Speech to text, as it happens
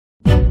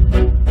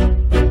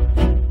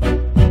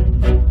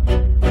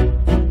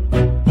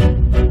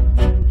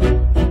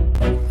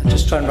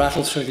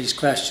rattle through these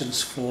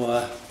questions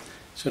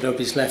so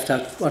nobody's left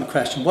out. One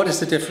question: what is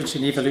the difference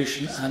in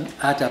evolution and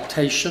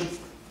adaptation?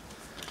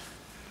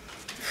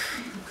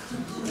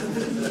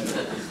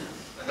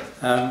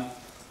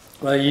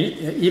 Well,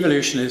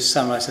 evolution is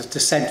summarized as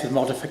descent with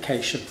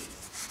modification.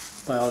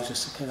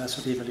 Biologists, okay, that's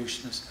what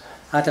evolution is.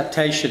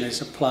 Adaptation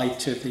is applied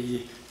to the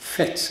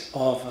fit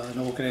of an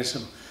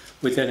organism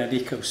within an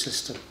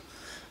ecosystem.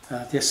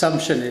 The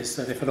assumption is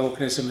that if an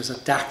organism is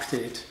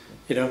adapted,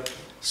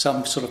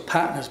 some sort of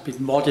pattern has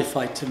been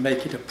modified to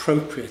make it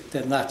appropriate,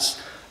 then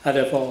that's an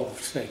evolved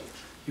thing.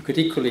 You could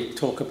equally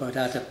talk about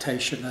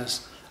adaptation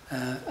as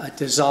a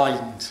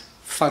designed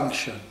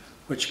function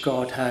which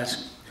God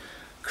has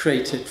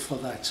created for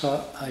that.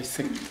 So I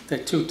think they're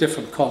two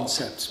different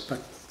concepts, but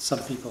some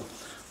people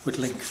would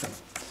link them.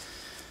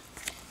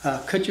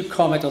 Could you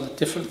comment on the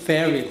different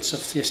variants of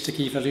theistic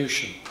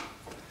evolution,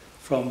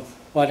 from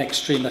one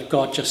extreme that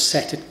God just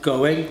set it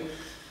going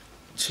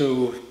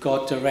to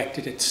God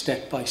directed it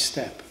step by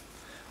step?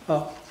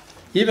 Well,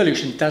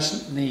 evolution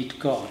doesn't need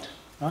God,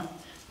 right?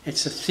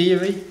 It's a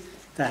theory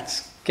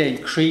that's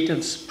gained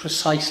credence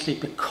precisely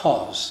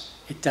because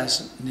it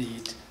doesn't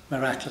need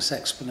miraculous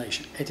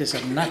explanation. It is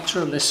a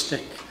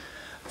naturalistic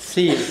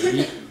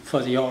theory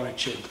for the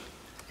origin.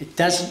 It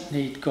doesn't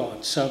need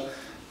God. So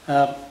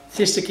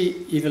theistic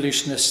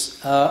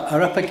evolutionists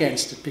are up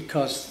against it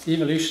because the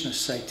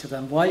evolutionists say to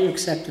them, why are you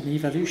accepting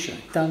evolution?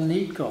 It doesn't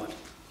need God,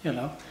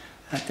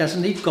 It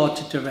doesn't need God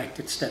to direct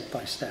it step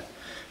by step.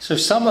 So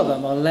some of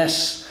them are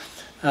less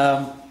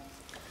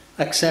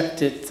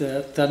accepted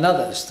than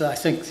others. I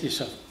think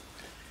these are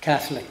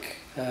Catholic,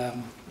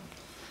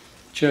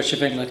 Church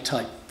of England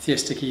type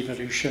theistic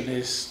evolution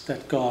is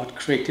that God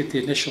created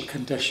the initial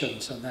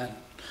conditions and then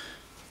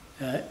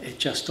it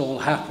just all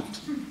happened.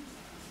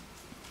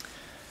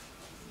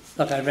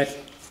 But I read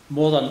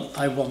more than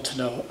I want to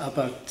know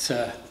about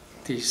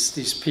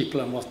these people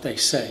and what they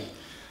say.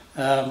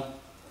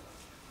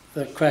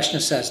 The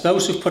questioner says,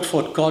 those who put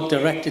forward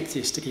God-directed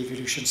theistic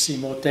evolution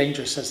seem more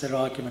dangerous as their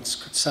arguments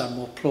could sound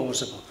more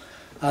plausible.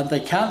 And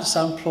they can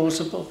sound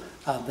plausible,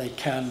 and they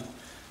can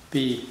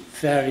be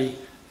very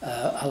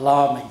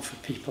alarming for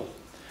people.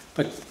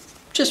 But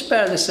just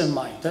bear this in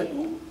mind, that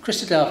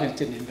Christadelphians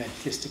didn't invent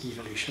theistic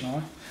evolution,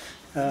 all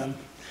right?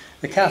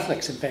 The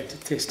Catholics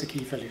invented theistic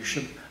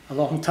evolution a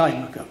long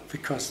time ago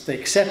because they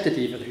accepted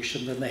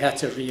evolution, then they had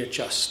to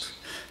readjust,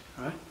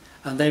 right?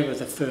 And they were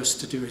the first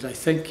to do it, I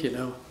think,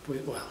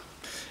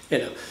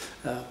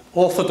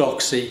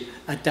 orthodoxy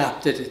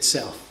adapted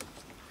itself.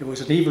 It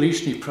was an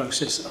evolutionary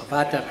process of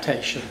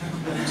adaptation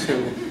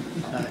to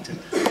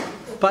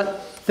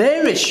but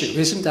their issue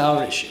isn't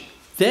our issue.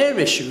 Their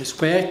issue is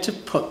where to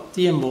put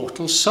the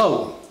immortal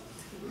soul.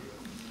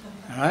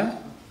 All right?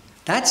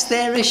 That's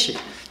their issue.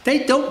 They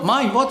don't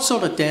mind what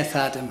sort of death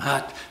Adam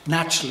had,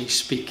 naturally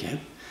speaking.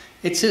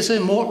 It's his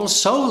immortal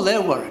soul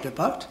they're worried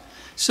about.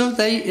 So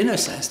they, in a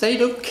sense, they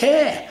don't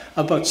care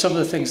about some of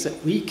the things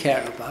that we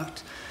care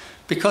about,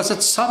 because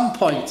at some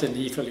point in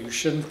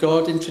evolution,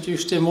 God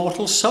introduced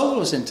immortal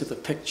souls into the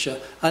picture,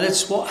 and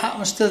it's what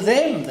happens to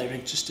them they're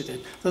interested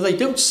in. Though they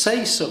don't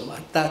say so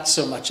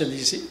much in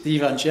the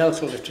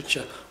evangelical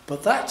literature,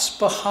 but that's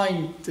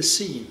behind the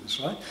scenes,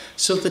 right?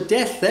 So the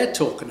death they're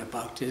talking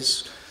about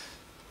is,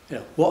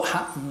 what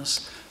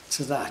happens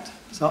to that?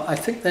 So I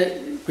think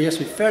that we have to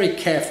be very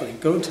careful in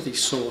going to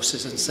these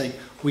sources and saying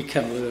we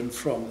can learn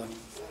from them.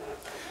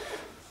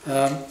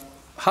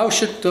 How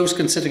should those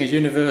considering a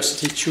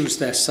university choose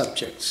their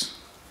subjects?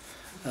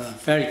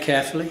 Very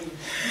carefully.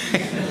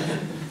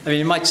 I mean,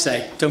 you might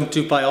say, don't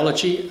do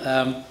biology.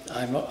 I'm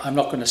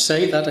not going to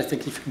say that. I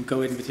think if you can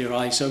go in with your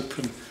eyes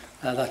open,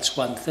 that's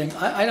one thing.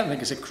 I don't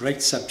think it's a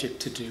great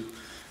subject to do,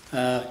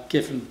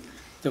 given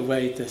the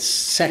way the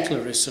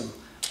secularism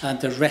and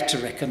the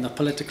rhetoric and the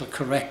political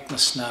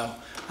correctness now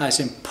has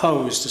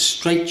imposed a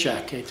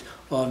straitjacket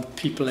on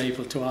people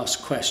able to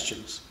ask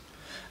questions.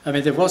 I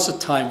mean, there was a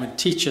time when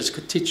teachers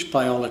could teach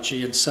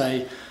biology and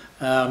say,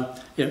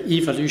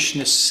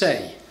 evolutionists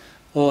say,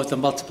 or the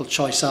multiple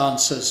choice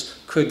answers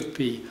could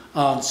be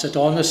answered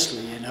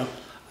honestly,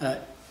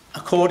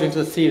 according to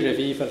the theory of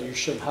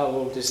evolution, how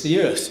old is the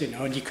Earth,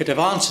 and you could have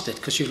answered it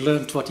because you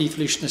learned what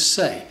evolutionists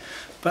say.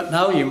 But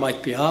now you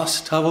might be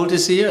asked, how old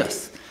is the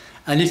Earth?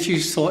 And if you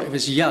thought it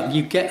was young,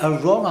 you get a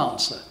wrong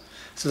answer.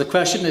 So the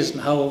question isn't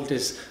how old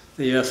is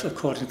the Earth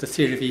according to the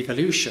theory of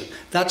evolution.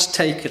 That's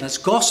taken as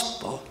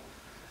gospel.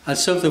 And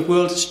so the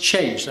world has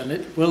changed,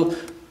 and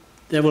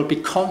there will be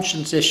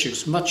conscience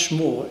issues much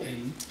more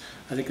in,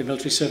 I think the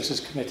Military Services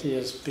Committee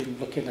has been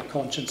looking at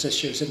conscience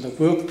issues in the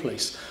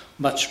workplace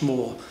much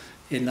more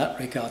in that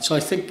regard. So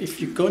I think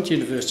if you go into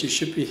university, you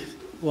should be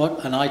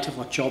an eye to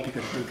what job you're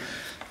going to do.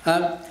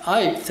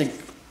 I think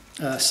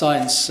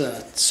science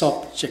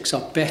subjects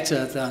are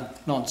better than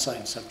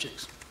non-science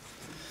subjects,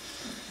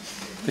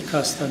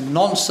 because the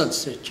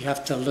nonsense that you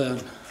have to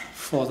learn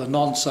for the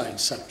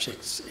non-science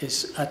subjects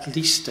is at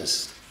least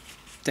as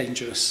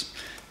dangerous.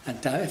 And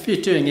if you're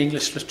doing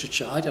English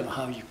literature, I don't know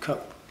how you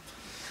cope.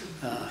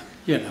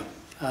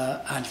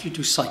 And if you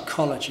do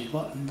psychology,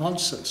 what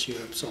nonsense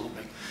you're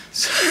absorbing.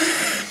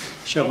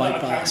 Show my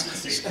bias.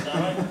 Accountancy, is that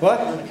right? What?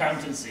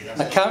 Accountancy.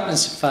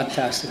 Accountancy,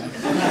 fantastic.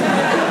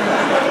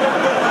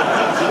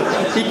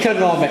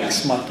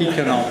 Economics, Mike,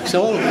 economics.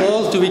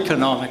 All do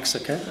economics,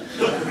 okay?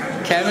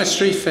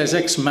 Chemistry,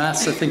 physics,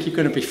 maths, I think you're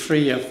going to be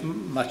free of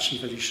much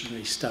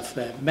evolutionary stuff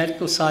there.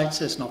 Medical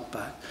sciences, not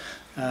bad.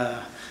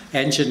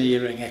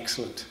 Engineering,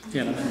 excellent.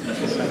 You know,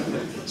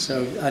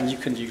 so and you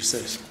can use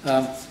this.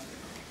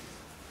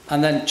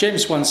 And then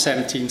James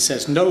 1:17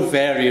 says, no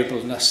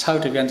variableness. How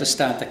do we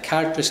understand the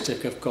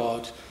characteristic of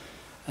God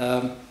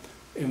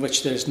in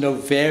which there's no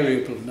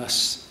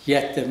variableness,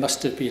 yet there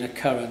must have been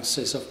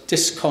occurrences of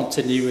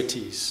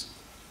discontinuities?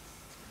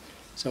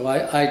 So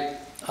I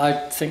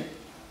think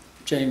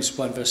James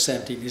 1 verse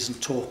 17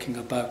 isn't talking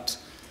about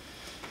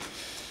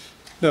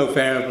no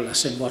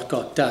variableness in what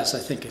God does. I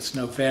think it's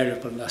no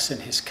variableness in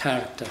his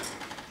character.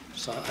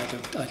 So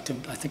I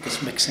think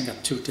it's mixing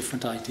up two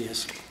different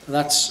ideas.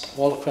 That's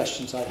all the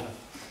questions I have.